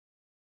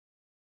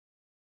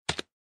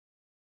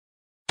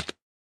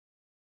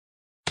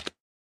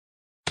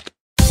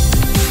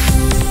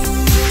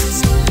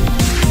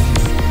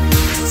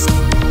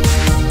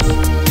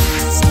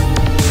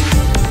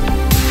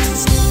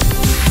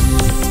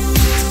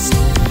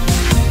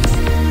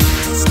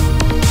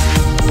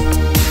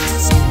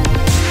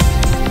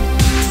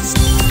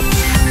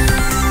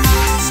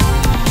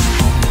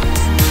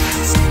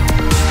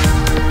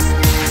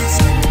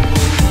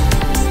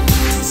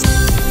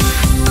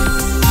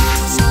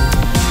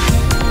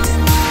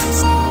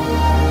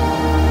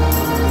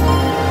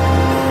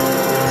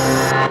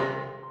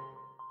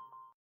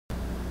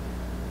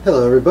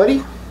Hello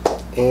everybody,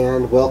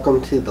 and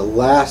welcome to the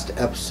last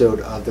episode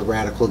of the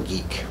Radical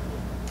Geek.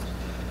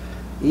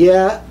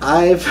 Yeah,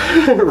 I've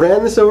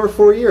ran this over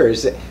 4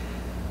 years,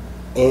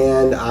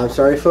 and I'm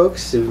sorry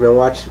folks, if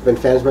you've been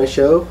fans of my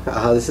show,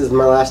 this is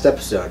my last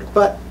episode.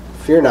 But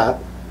fear not,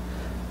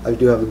 I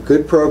do have a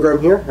good program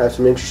here. I have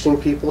some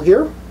interesting people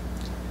here.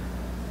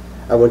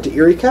 I went to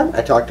ErieCon,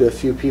 I talked to a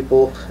few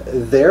people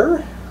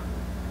there.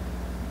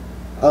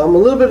 A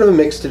little bit of a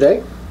mix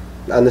today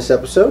on this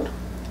episode.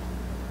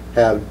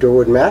 Have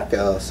Derwin Mak,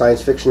 a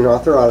science fiction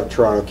author out of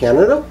Toronto,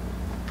 Canada,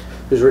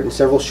 who's written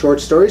several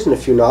short stories and a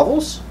few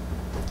novels.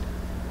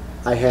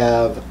 I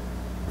have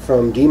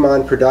from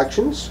DMon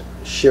Productions,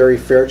 Sherri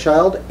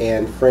Fairchild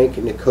and Frank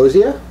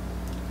Nicosea.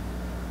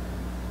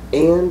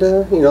 And,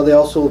 they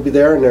also will be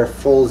there in their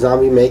full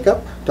zombie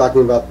makeup,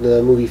 talking about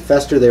the movie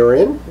Fester they were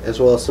in, as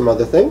well as some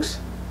other things.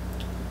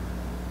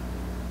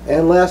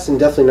 And last and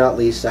definitely not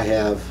least, I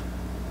have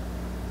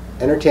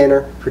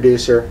entertainer,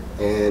 producer,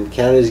 and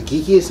Canada's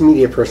geekiest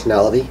media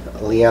personality,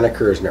 Liana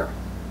Kerzner.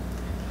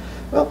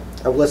 Well,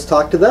 let's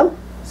talk to them,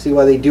 see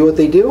why they do what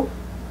they do,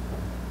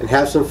 and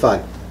have some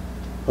fun.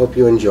 Hope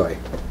you enjoy.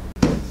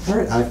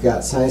 Alright, I've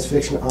got science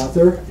fiction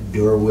author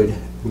Derwin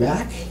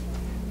Mak,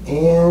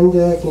 and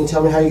can you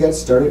tell me how you got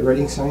started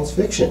writing science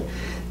fiction?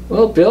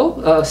 Well,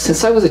 Bill,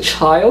 since I was a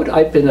child,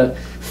 I've been a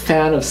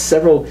fan of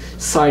several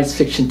science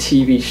fiction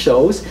TV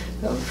shows.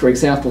 For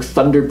example,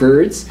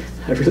 Thunderbirds.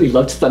 I really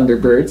loved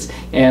Thunderbirds,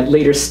 and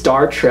later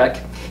Star Trek.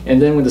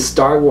 And then when the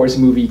Star Wars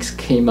movies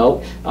came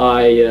out,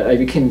 I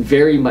became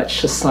very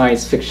much a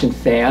science fiction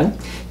fan.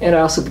 And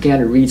I also began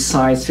to read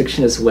science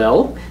fiction as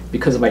well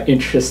because of my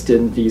interest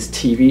in these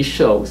TV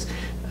shows.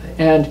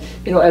 And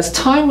as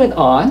time went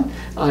on,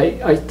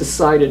 I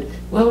decided,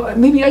 well,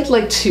 maybe I'd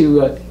like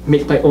to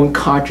make my own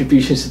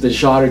contributions to the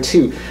genre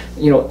too.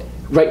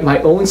 Write my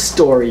own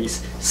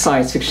stories,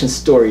 science fiction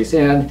stories.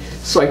 And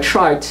so I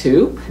tried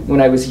to when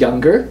I was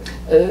younger.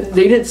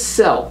 They didn't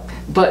sell.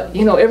 But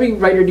every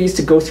writer needs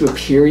to go through a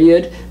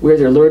period where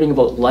they're learning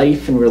about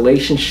life and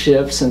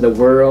relationships and the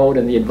world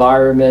and the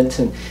environment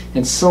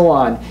and so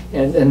on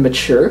and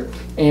mature.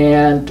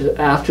 And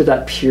after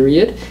that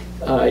period,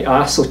 I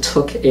also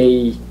took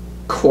a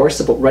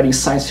course about writing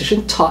science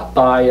fiction taught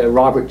by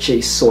Robert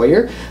J.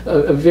 Sawyer,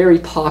 a very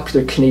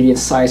popular Canadian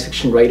science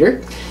fiction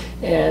writer.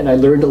 And I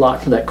learned a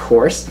lot from that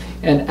course.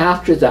 And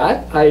after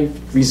that, I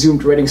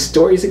resumed writing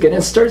stories again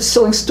and started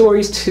selling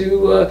stories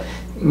to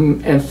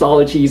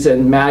anthologies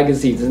and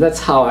magazines, and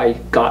that's how I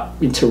got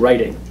into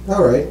writing.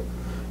 All right.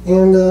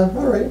 And,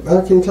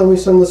 can you tell me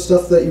some of the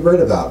stuff that you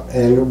write about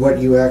and what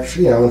you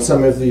actually, and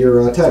some of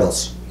your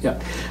titles?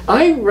 Yeah.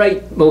 I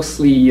write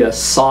mostly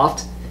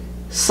soft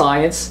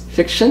science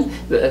fiction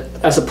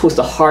as opposed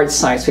to hard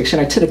science fiction.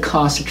 I tend to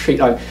concentrate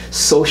on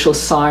social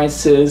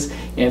sciences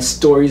and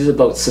stories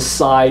about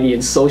society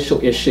and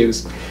social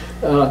issues.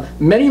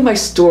 Many of my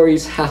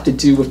stories have to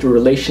do with the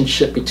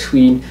relationship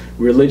between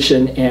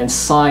religion and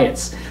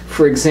science.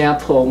 For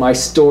example, my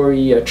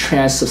story,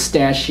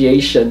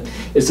 Transubstantiation,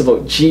 is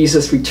about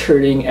Jesus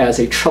returning as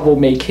a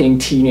troublemaking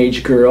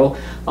teenage girl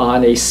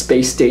on a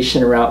space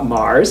station around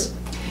Mars.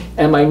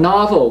 And my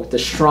novel, The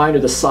Shrine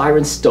of the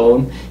Siren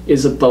Stone,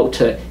 is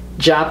about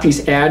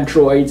Japanese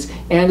androids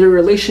and their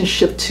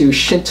relationship to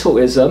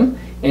Shintoism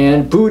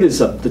and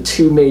Buddhism, the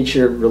two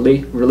major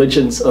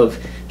religions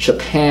of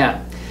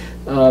Japan.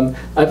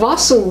 I've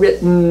also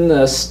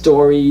written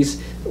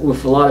stories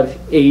with a lot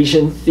of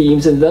Asian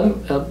themes in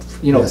them,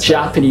 yes,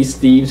 Japanese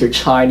themes or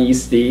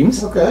Chinese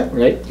themes. Okay.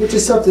 Right. Which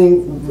is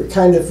something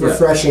kind of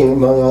refreshing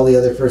among all the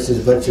other persons,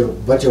 a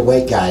bunch of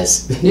white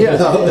guys. Yeah,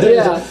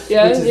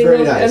 yeah. Which is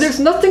very nice. And there's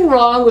nothing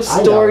wrong with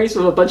stories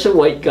with a bunch of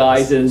white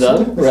guys in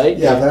them, right?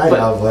 Yeah,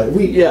 but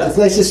it's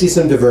nice to see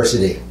some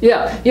diversity.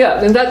 Yeah,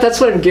 and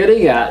that's what I'm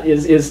getting at,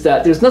 is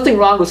that there's nothing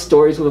wrong with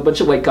stories with a bunch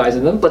of white guys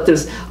in them, but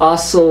there's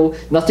also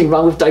nothing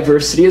wrong with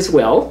diversity as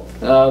well.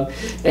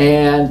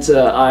 And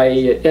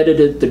I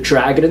edited The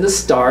Dragon and the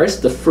Stars,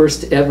 the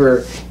first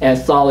ever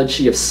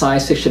anthology of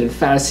science fiction and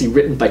fantasy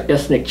written by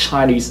ethnic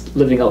Chinese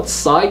living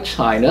outside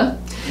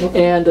China.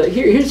 Okay. And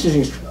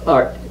here's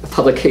our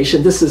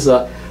publication. This is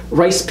a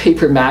Rice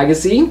Paper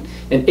Magazine,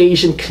 an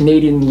Asian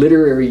Canadian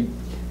literary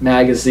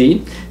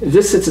magazine.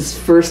 This is its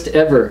first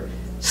ever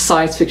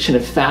science fiction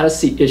and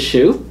fantasy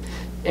issue.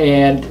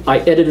 And I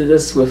edited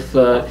this with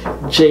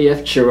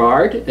J.F.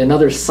 Gerard,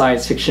 another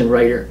science fiction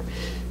writer.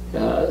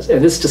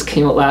 And this just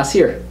came out last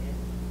year.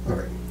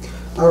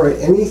 All right.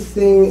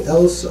 Anything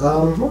else?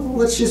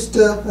 Let's just,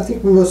 I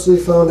think we mostly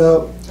found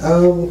out,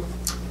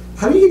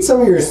 how do you get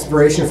some of your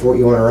inspiration for what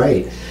you want to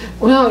write?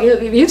 Well,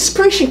 the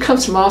inspiration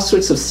comes from all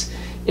sorts of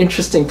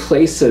interesting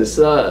places.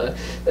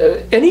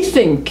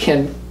 Anything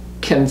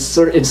can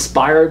sort of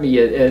inspire me,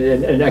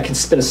 and I can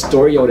spin a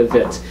story out of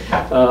it.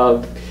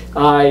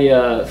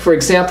 For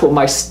example,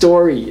 my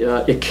story,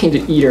 It Came to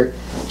Eater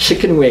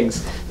Chicken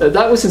Wings,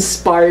 that was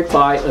inspired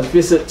by a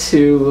visit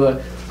to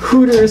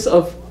Hooters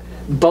of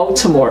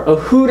Baltimore, a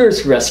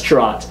Hooters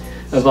restaurant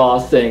of all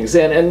things.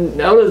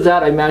 And out of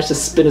that I managed to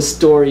spin a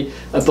story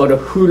about a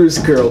Hooters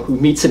girl who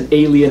meets an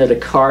alien at a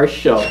car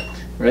show.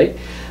 right?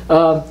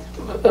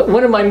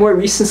 One of my more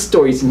recent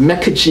stories,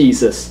 Mecha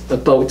Jesus,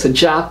 about a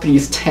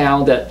Japanese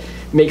town that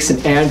makes an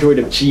android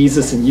of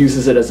Jesus and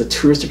uses it as a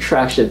tourist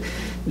attraction.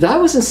 That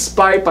was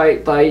inspired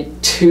by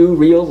two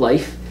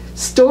real-life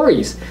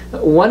stories.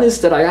 One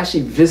is that I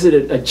actually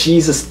visited a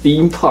Jesus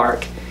theme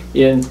park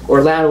in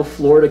Orlando,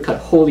 Florida, called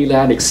Holy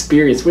Land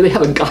Experience, where they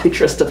have a guy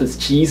dressed up as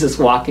Jesus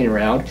walking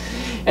around.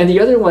 And the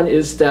other one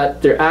is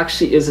that there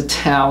actually is a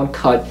town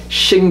called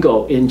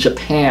Shingo in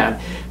Japan,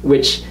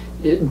 which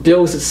it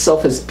bills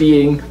itself as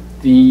being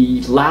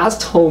the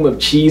last home of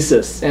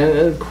Jesus. And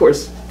of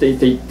course, they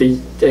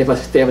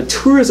have a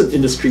tourism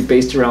industry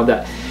based around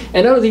that.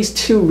 And out of these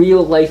two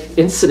real-life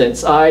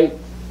incidents, I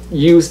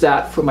use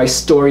that for my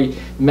story,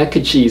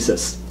 Mecha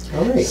Jesus.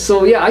 All right.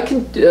 So yeah, I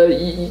can.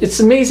 It's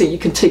amazing. You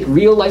can take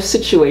real-life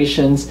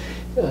situations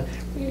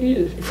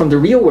from the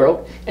real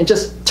world and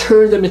just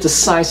turn them into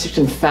science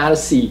fiction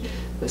fantasy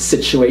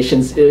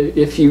situations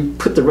if you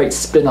put the right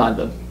spin on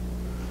them.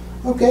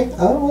 Okay.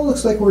 Well,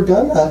 looks like we're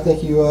done.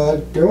 Thank you,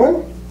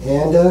 Derwin.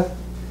 And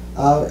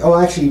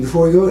actually,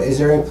 before we go, is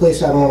there any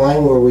place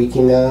online where we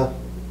can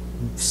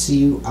see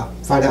you,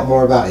 find out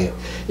more about you?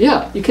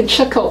 Yeah, you can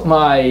check out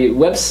my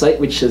website,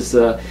 which is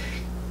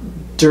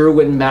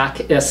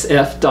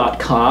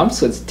derwinmaksf.com.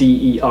 So it's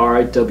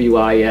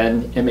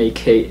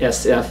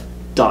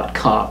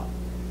DERWINMAKSF.com.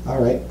 All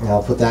right,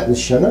 I'll put that in the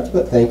show notes,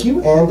 but thank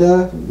you, and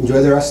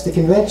enjoy the rest of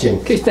the convention.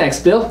 Okay, thanks,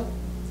 Bill.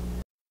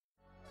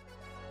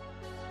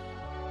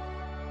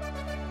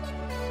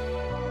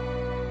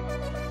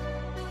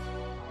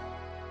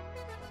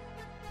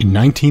 In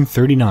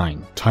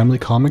 1939, Timely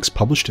Comics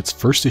published its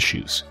first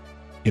issues.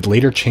 It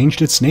later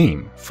changed its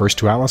name, first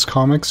to Atlas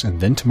Comics and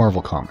then to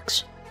Marvel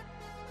Comics.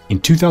 In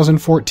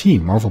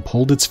 2014, Marvel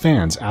polled its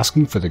fans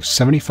asking for the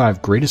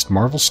 75 greatest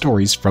Marvel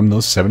stories from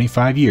those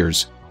 75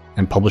 years,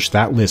 and published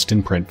that list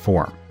in print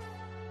form.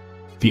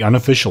 The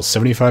unofficial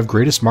 75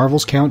 Greatest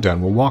Marvels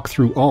Countdown will walk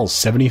through all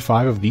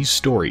 75 of these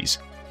stories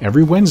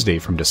every Wednesday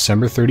from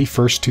December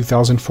 31st,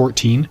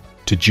 2014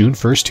 to June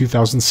 1st,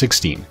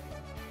 2016.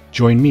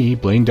 Join me,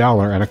 Blaine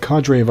Dowler, and a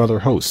cadre of other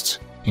hosts,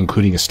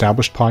 including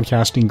established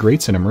podcasting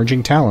greats and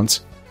emerging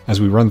talents,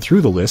 as we run through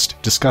the list,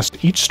 discuss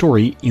each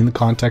story in the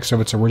context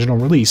of its original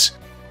release,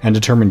 and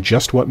determine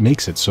just what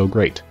makes it so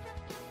great.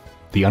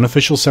 The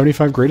unofficial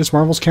 75 Greatest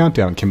Marvels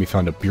Countdown can be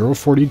found at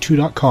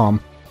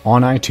Bureau42.com,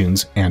 on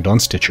iTunes, and on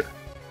Stitcher.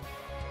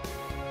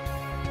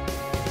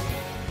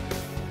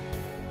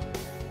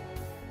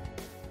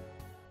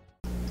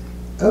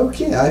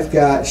 Okay, I've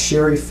got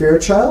Sherri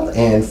Fairchild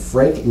and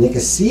Frank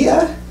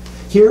Nicosea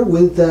here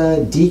with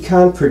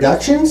DMon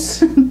Productions.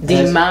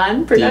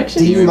 DMon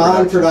Productions?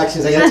 DMon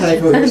Productions. I got a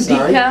typo here,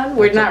 sorry. DMon?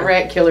 We're not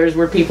rat killers,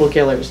 we're people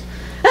killers.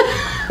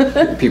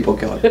 People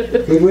killer.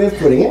 Good way of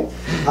putting it.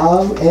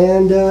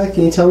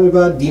 Can you tell me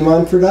about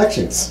DMon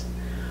Productions?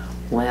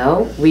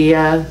 Well, we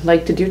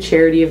like to do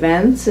charity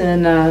events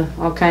and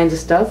all kinds of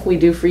stuff. We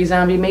do free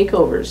zombie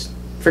makeovers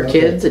for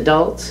kids,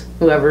 adults,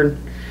 whoever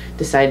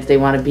decides they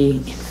want to be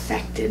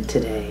infected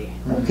today.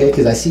 Okay,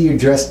 because I see you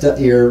dressed up,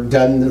 you're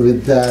done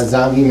with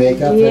zombie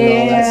makeup and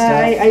all that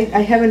stuff. Yeah,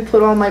 I haven't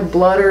put all my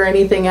blood or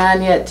anything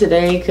on yet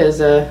today because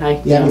You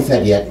haven't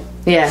fed yet.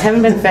 Yeah,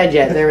 haven't been fed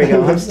yet. There we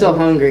go. I'm still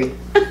hungry.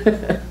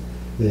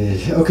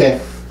 Okay.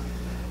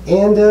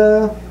 And,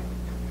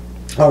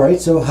 alright,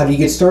 so how do you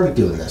get started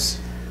doing this?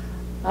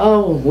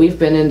 Oh, we've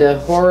been into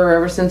horror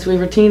ever since we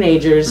were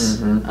teenagers.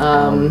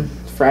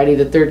 Friday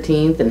the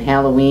 13th and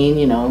Halloween,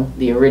 you know,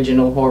 the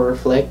original horror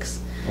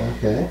flicks.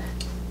 Okay.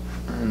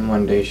 And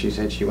one day she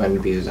said she wanted to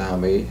be a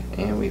zombie,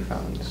 and we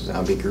found this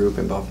zombie group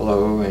in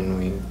Buffalo, and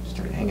we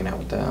started hanging out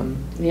with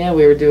them. Yeah,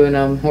 we were doing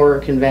horror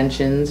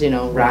conventions, you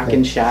know, Rock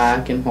and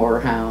Shock and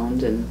Horror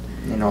Hound, and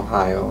in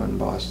Ohio and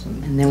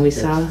Boston. And then we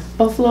saw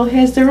Buffalo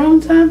has their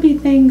own zombie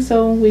thing,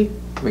 so we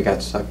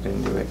got sucked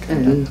into it,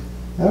 kind of.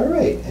 All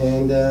right,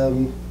 and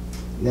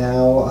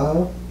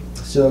now,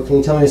 so can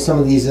you tell me some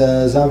of these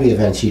zombie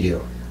events you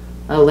do?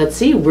 Let's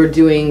see, we're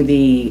doing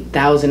the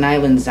Thousand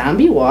Island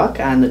Zombie Walk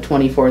on the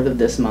 24th of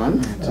this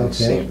month. Okay.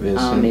 St.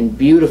 Vincent. In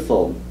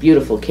beautiful,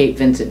 beautiful Cape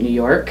Vincent, New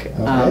York,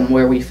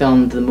 where we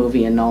filmed the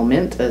movie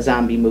Annulment, a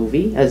zombie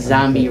movie, a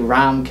zombie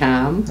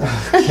rom-com.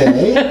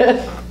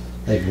 Okay.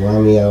 Like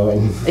Romeo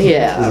and...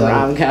 Yeah, a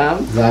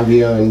rom-com.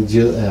 Zombio and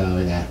Juliet. Oh,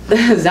 yeah.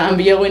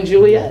 Zombio and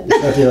Juliet.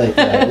 Something like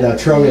that. No,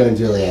 Tromeo and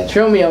Juliet.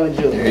 Tromeo and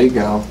Juliet. There you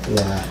go.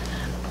 Yeah.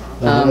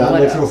 I'm not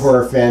much of a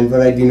horror fan,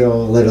 but I do know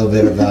a little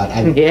bit about it.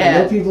 I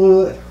know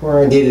people who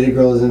are dated a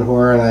girl who's in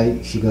horror,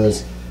 and she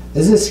goes,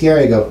 "Isn't it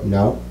scary?" I go,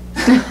 "No."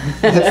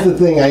 That's the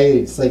thing.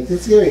 It's like,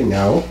 "It's scary."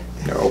 No.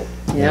 No.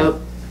 Yep.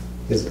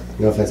 Because,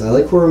 no offense, I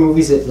like horror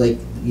movies that, like,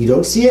 you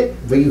don't see it,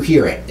 but you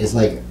hear it. It's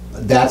like,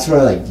 that's what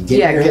I like.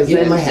 Get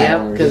in my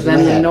head. Because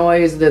then the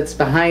noise that's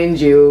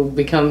behind you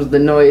bemes the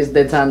noise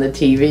that's on the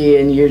TV,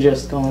 and you're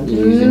just going...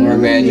 Using your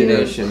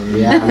imagination.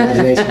 Yeah,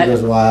 imagination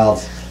goes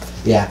wild.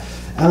 Yeah.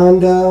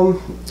 And,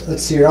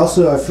 let's see,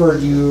 also I've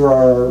heard you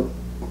are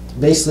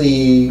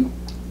basically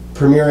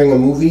premiering a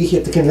movie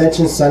at the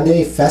convention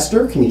Sunday,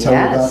 Fester. Can you tell me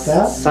about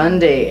that?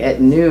 Sunday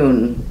at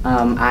noon.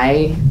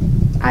 I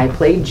I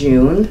play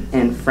June,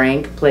 and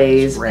Frank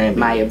plays Randy.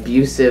 my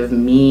abusive,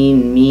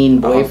 mean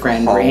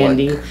boyfriend,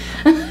 Alcoholic.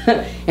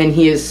 Randy. And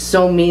he is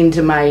so mean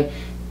to my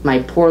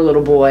poor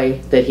little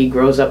boy that he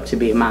grows up to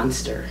be a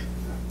monster.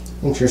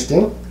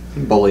 Interesting.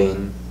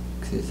 Bullying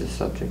is the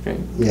subject, right?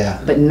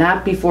 Yeah. But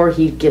not before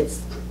he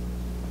gets...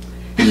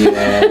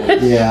 Yeah.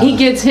 Yeah. He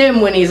gets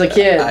him when he's a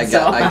kid. I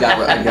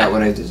got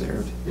what I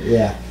deserved.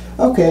 Yeah.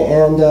 Okay,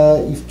 and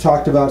you've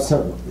talked about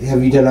some.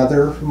 Have you done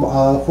other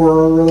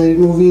horror-related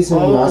movies and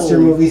monster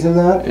movies and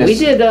that? We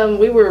did.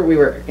 We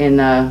were in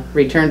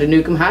Return to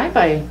Nukem High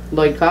by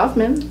Lloyd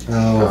Kaufman.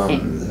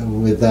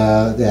 With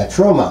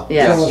Trauma.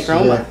 Yes,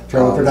 Trauma.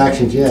 Trauma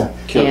Productions. Yeah.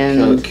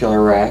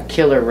 Killer Rack.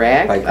 Killer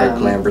Rack by Greg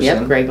Lamberson.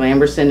 Yep, Greg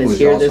Lamberson is who's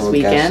here also this a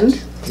weekend.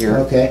 guest here.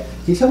 Okay.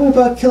 Can you tell me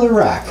about Killer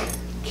Rack?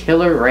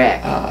 Killer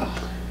Rack.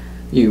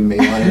 You may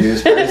want to do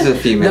this, but this is a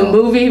female. The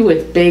movie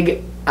with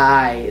big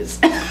eyes.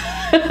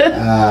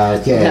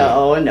 Okay.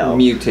 No.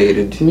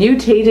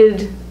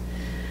 Mutated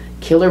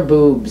killer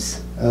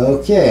boobs.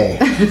 Okay.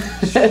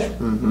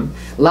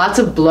 Lots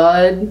of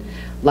blood,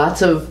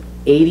 lots of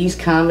 80s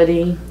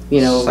comedy,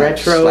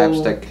 retro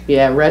slapstick.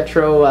 Yeah,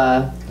 retro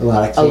A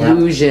lot of camp.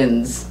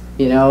 illusions,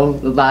 a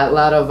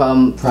lot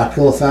of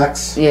Practical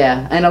effects.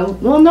 yeah, and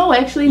no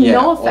effects.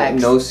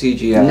 No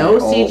CGI. No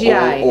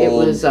CGI. It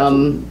was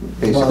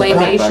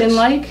claymation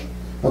like.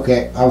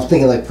 Okay, I was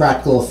thinking like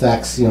practical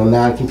effects,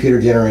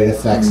 non-computer generated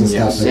effects and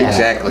stuff like that.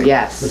 Exactly.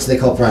 Yes. Which they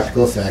call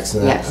practical effects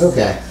and that. Yes.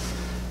 Okay.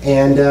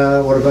 And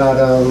what about,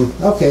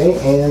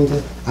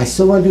 and I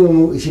still want to do a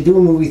movie, we should do a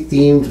movie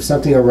themed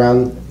something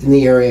around in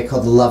the area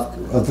called the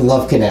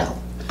Love Canal.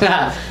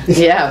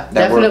 Yeah,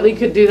 definitely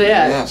could do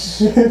that.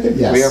 Yes.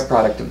 Yes. We are a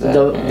product of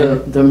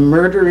that. The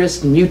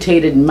murderous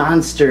mutated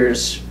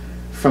monsters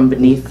from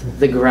beneath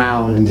the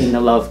ground in the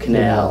Love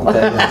Canal.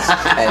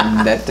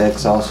 And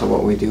that's also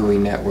what we do. We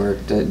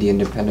network the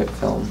independent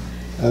film.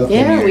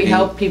 Okay. Yeah, we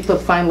help people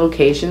find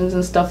locations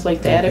and stuff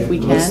like that if we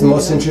can. What's the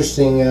most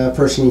interesting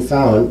person you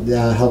found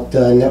that helped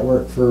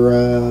network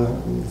for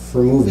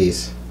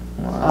movies?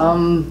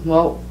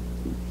 Well,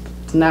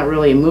 it's not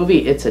really a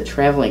movie. It's a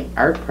traveling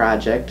art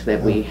project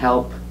that we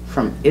help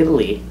from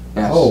Italy.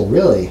 Yes. Oh,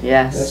 really?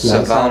 Yes. That's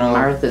nice. Savano,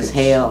 Martha's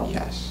Hale.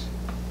 Yes.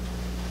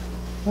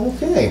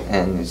 Okay.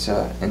 And it's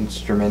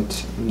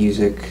instrument,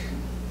 music.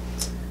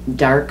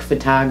 Dark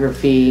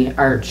photography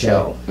art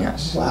show.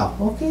 Yes. Wow.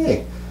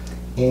 Okay.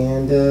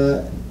 And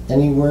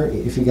anywhere,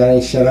 if you got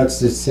any shout-outs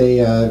to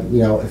say,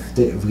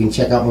 if we can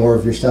check out more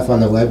of your stuff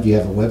on the web, do you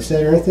have a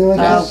website or anything like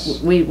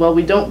that?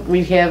 We don't.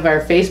 We have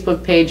our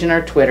Facebook page and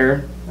our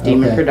Twitter,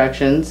 DMon Okay.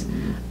 Productions.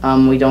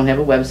 We don't have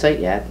a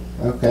website yet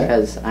Okay.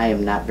 because I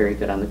am not very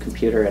good on the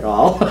computer at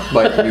all.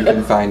 But you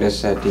can find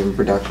us at DMon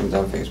Productions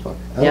on Facebook.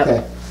 Yep.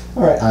 Okay.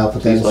 All right. I'll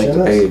put that in Please like show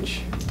the notes.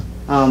 page.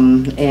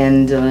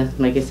 And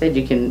like I said,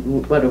 you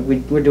can.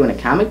 We're doing a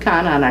Comic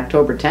Con on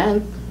October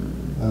 10th.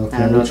 I Okay.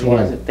 don't know Which if you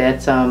guys. one?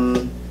 That's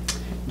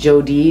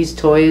Joe D's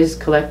Toys,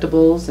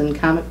 Collectibles, and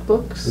Comic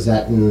Books. Is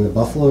that in the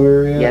Buffalo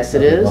area? Yes, it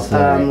Okay, is.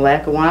 Buffalo area.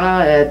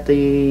 Lackawanna at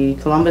the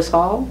Columbus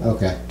Hall.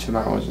 Okay.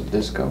 Tomorrow is a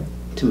disco.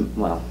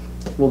 Well,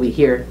 we'll be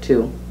here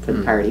too for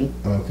the party.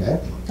 Okay.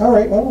 All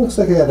right. Well, it looks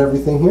like I got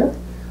everything here.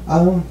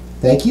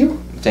 Thank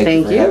you. Thank you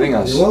Thank for you. having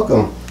us. You're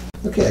welcome.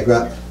 Okay, I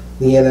got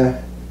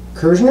Liana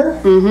Kerzner,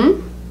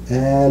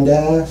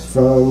 and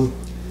from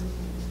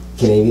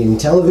Canadian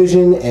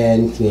television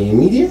and Canadian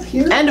media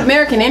here. And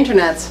American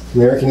Internets.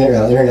 American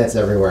internet's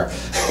everywhere.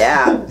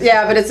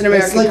 Yeah, but it's an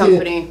American like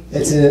company.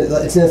 It's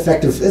an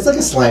effective. It's like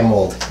a slime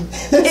mold.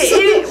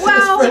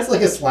 It's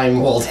like a slime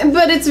mold.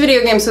 But it's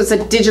video games, so it's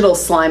a digital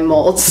slime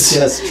mold.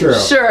 Yes, true.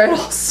 Sure, it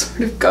all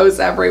sort of goes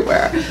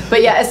everywhere.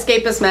 But yeah,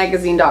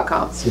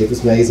 escapistmagazine.com.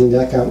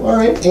 Escapistmagazine.com. All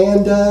right,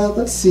 and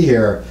let's see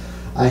here.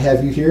 I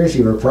have you here as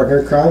your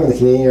partner in crime in the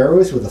Canadian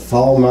Airways with a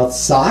foul-mouthed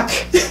sock.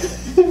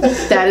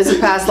 That is a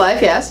past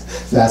life, yes.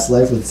 Fast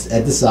Life with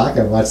Ed the Sock.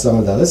 I've watched some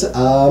of those.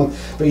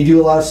 But you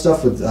do a lot of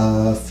stuff with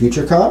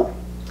FutureCon.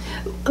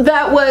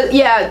 That was,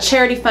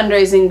 charity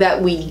fundraising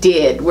that we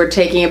did. We're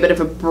taking a bit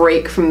of a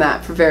break from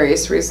that for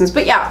various reasons.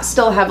 But yeah,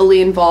 still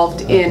heavily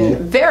involved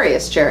in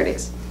various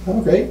charities.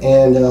 Oh, great.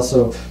 And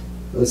also,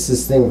 what's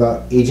this thing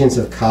about Agents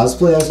of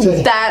Cosplay? I was telling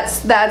you? That's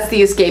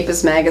the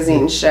Escapist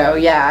Magazine show.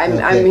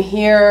 Yeah, I'm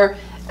here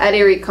at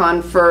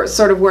ErieCon for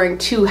sort of wearing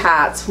two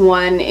hats.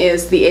 One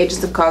is the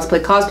Agents of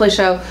Cosplay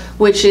show,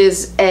 which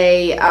is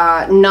a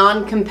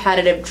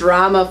non-competitive,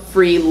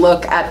 drama-free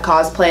look at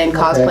cosplay and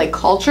cosplay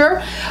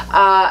culture.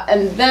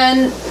 And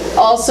then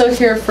also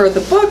here for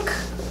the book,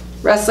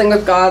 Wrestling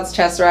with Gods,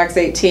 Chesserax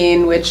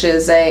 18, which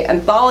is a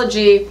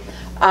anthology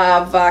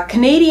of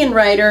Canadian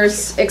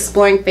writers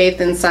exploring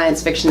faith in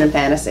science fiction and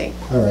fantasy.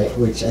 All right,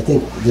 which I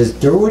think, does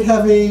Derwin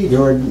have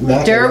Derwin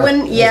Mak?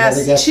 Derwin,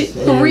 yes.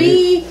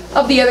 Three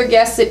of the other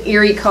guests at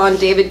ErieCon,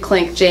 David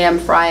Klink, J.M.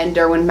 Fry, and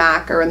Derwin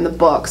Mak are in the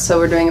book, so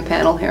we're doing a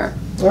panel here.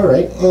 All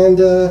right, and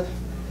a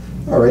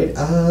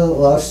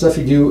lot of stuff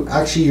you do.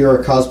 Actually, you're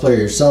a cosplayer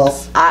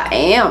yourself. I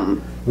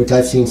am. Which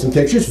I've seen some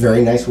pictures.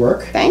 Very nice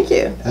work. Thank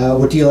you.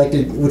 What do you like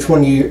to? Which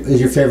one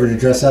is your favorite to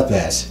dress up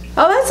as?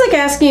 Oh, that's like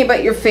asking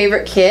about your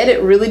favorite kid.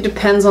 It really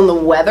depends on the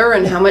weather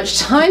and how much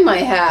time I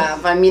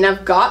have. I mean,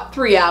 I've got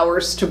 3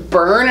 hours to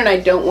burn and I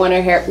don't want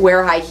to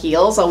wear high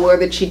heels. I'll wear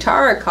the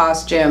Chitara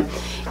costume.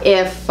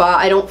 If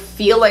I don't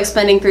feel like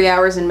spending 3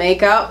 hours in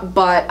makeup,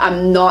 but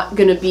I'm not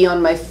going to be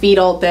on my feet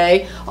all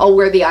day, I'll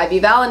wear the Ivy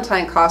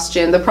Valentine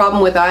costume. The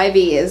problem with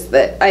Ivy is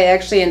that I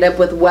actually end up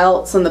with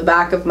welts on the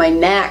back of my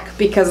neck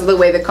because of the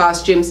way the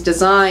costume's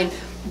designed.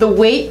 The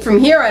weight from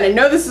here on, I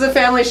know this is a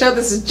family show,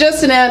 this is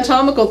just an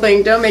anatomical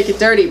thing, don't make it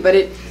dirty, but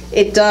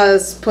it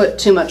does put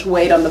too much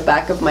weight on the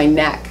back of my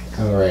neck.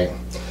 All right.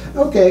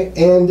 Okay,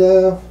 and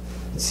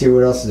let's see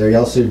what else is there. You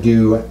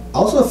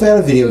also a fan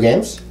of video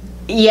games?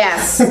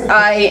 Yes,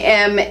 I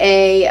am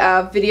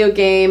a video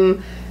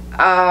game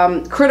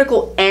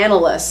critical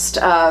analyst.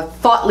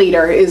 Thought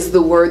leader is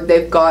the word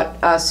they've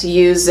got us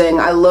using.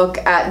 I look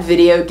at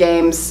video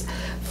games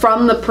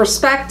from the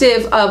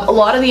perspective of a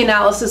lot of the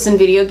analysis in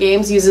video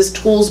games uses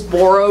tools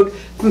borrowed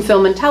from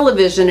film and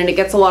television, and it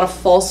gets a lot of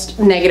false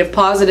negative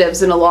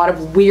positives and a lot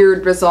of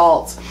weird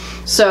results.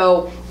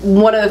 So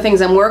one of the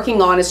things I'm working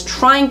on is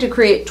trying to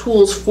create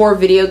tools for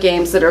video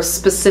games that are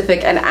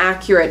specific and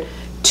accurate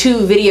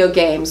to video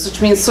games,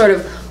 which means sort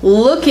of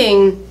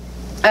looking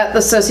at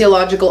the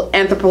sociological,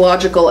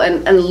 anthropological,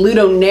 and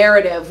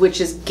ludonarrative, which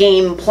is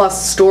game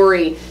plus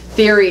story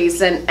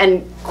theories,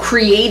 and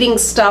creating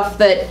stuff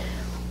that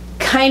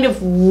kind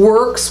of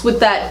works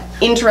with that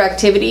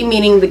interactivity,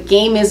 meaning the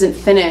game isn't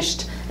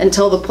finished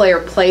until the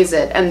player plays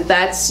it, and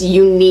that's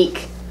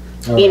unique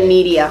in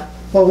media.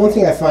 Well, one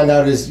thing I find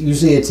out is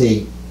usually it's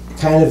a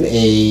kind of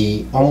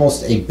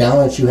almost a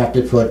balance you have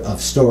to put of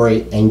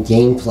story and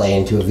gameplay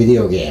into a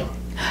video game.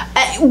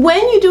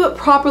 When you do it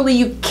properly,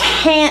 you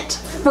can't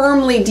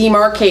firmly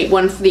demarcate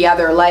one from the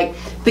other. Like,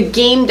 the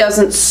game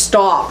doesn't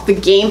stop. The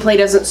gameplay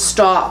doesn't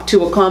stop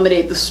to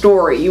accommodate the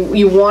story.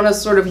 You want to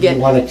sort of get...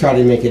 You want to try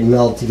to make it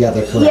meld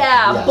together correctly.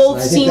 Yeah, yes. Both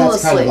seamlessly.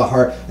 That's kind of a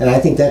hard... And I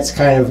think that's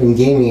kind of, in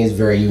gaming, is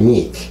very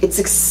unique. It's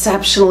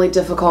exceptionally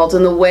difficult,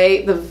 and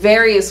the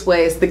various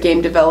ways the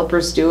game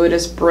developers do it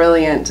is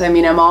brilliant. I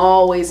mean, I'm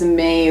always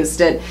amazed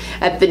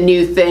at the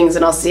new things,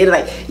 and I'll see it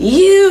like,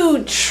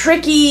 you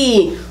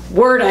tricky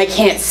word I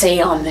can't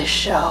say on this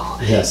show.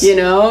 Yes. You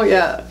know?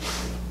 Yeah.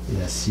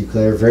 Yes,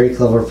 you're a very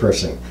clever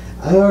person.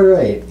 All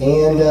right,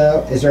 and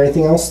is there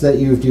anything else that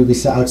you do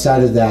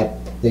outside of that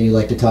you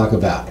like to talk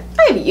about?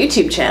 I have a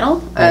YouTube channel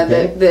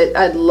that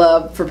I'd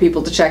love for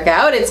people to check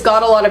out. It's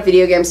got a lot of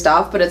video game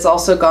stuff, but it's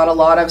also got a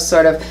lot of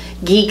sort of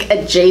geek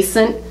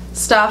adjacent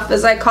stuff,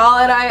 as I call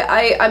it.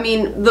 I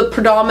mean, the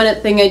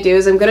predominant thing I do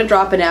is I'm going to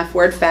drop an F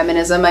word,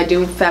 feminism. I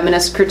do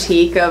feminist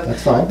critique of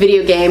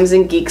video games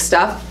and geek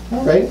stuff.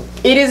 All right.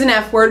 It is an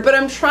F word, but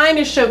I'm trying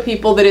to show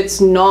people that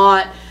it's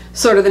not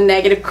sort of the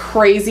negative,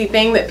 crazy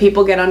thing that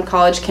people get on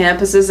college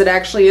campuses. It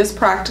actually is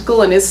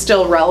practical and is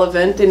still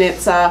relevant, and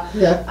it's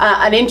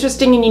an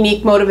interesting and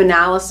unique mode of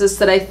analysis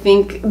that I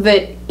think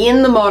that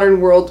in the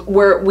modern world,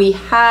 where we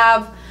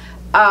have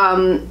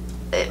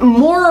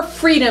more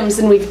freedoms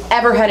than we've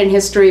ever had in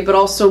history, but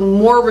also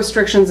more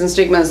restrictions and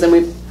stigmas than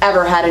we've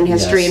ever had in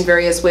history in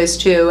various ways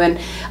too. And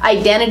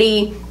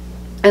identity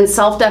and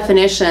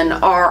self-definition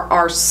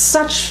are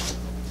such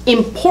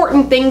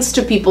important things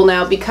to people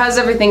now because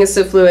everything is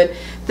so fluid,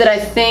 that I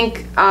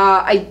think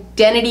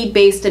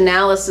identity-based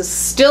analysis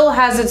still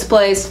has its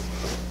place,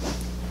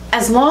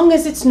 as long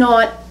as it's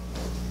not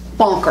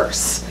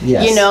bonkers.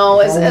 Yes. You know,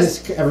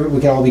 we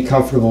can all be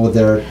comfortable with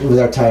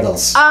our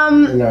titles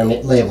and our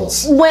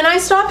labels. When I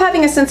stop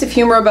having a sense of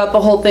humor about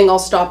the whole thing, I'll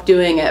stop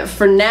doing it.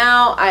 For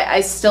now,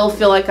 I still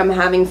feel like I'm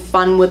having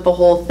fun with the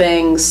whole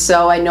thing,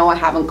 so I know I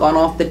haven't gone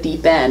off the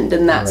deep end,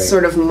 and that's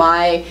sort of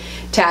my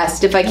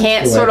test. If I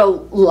can't sort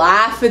of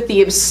laugh at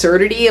the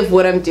absurdity of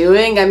what I'm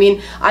doing, I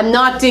mean, I'm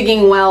not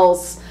digging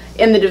wells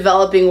in the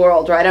developing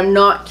world, right? I'm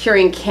not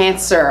curing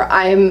cancer.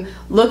 I'm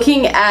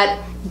looking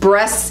at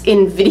breasts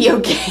in video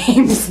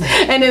games,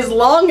 and as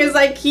long as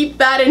I keep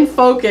that in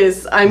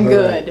focus, I'm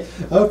good.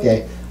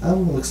 Okay.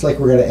 Looks like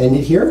we're going to end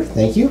it here.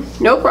 Thank you.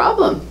 No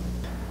problem.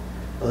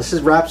 Well, this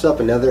wraps up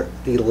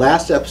the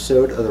last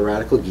episode of the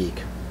Radical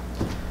Geek.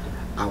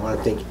 I want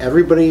to thank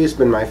everybody who's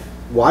been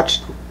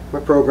watched my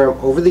program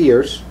over the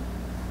years,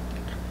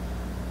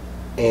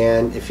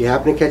 and if you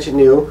happen to catch it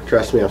new,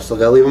 trust me, I've still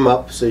got to leave them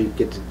up so you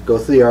get to go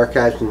through the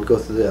archives and go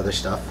through the other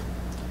stuff.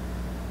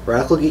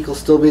 Radical Geek will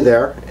still be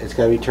there. It's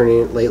going to be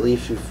turning, lately,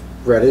 if you've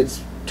read it,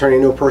 it's turning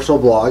into a personal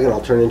blog, and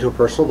I'll turn it into a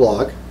personal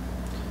blog.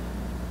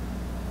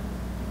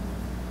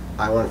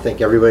 I want to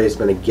thank everybody who's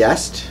been a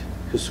guest,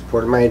 who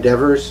supported my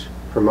endeavors,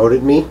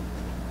 promoted me,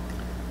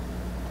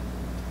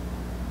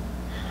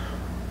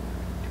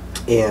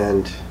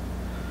 and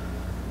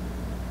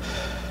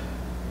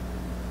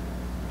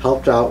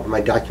helped out with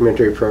my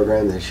documentary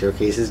program that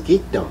showcases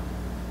geekdom.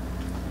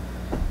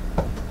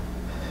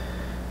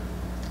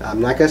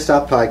 I'm not going to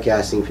stop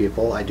podcasting,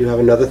 people. I do have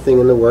another thing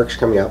in the works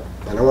coming up,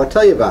 and I want to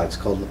tell you about it. It's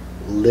called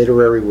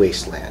Literary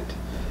Wasteland.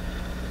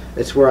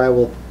 It's where I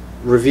will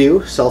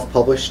review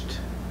self-published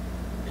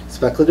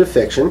speculative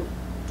fiction.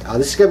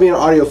 This is going to be an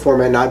audio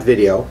format, not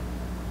video.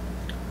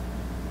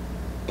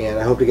 And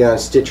I hope hope to get on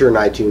Stitcher and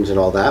iTunes and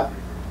all that.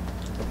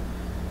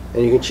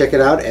 And you can check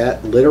it out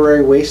at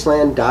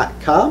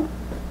literarywasteland.com.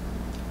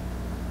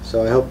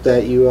 So I hope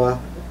that you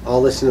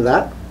all listen to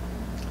that.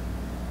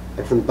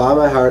 And from the bottom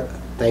of my heart,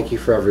 thank you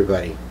for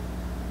everybody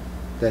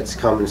that's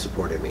come and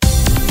supported me.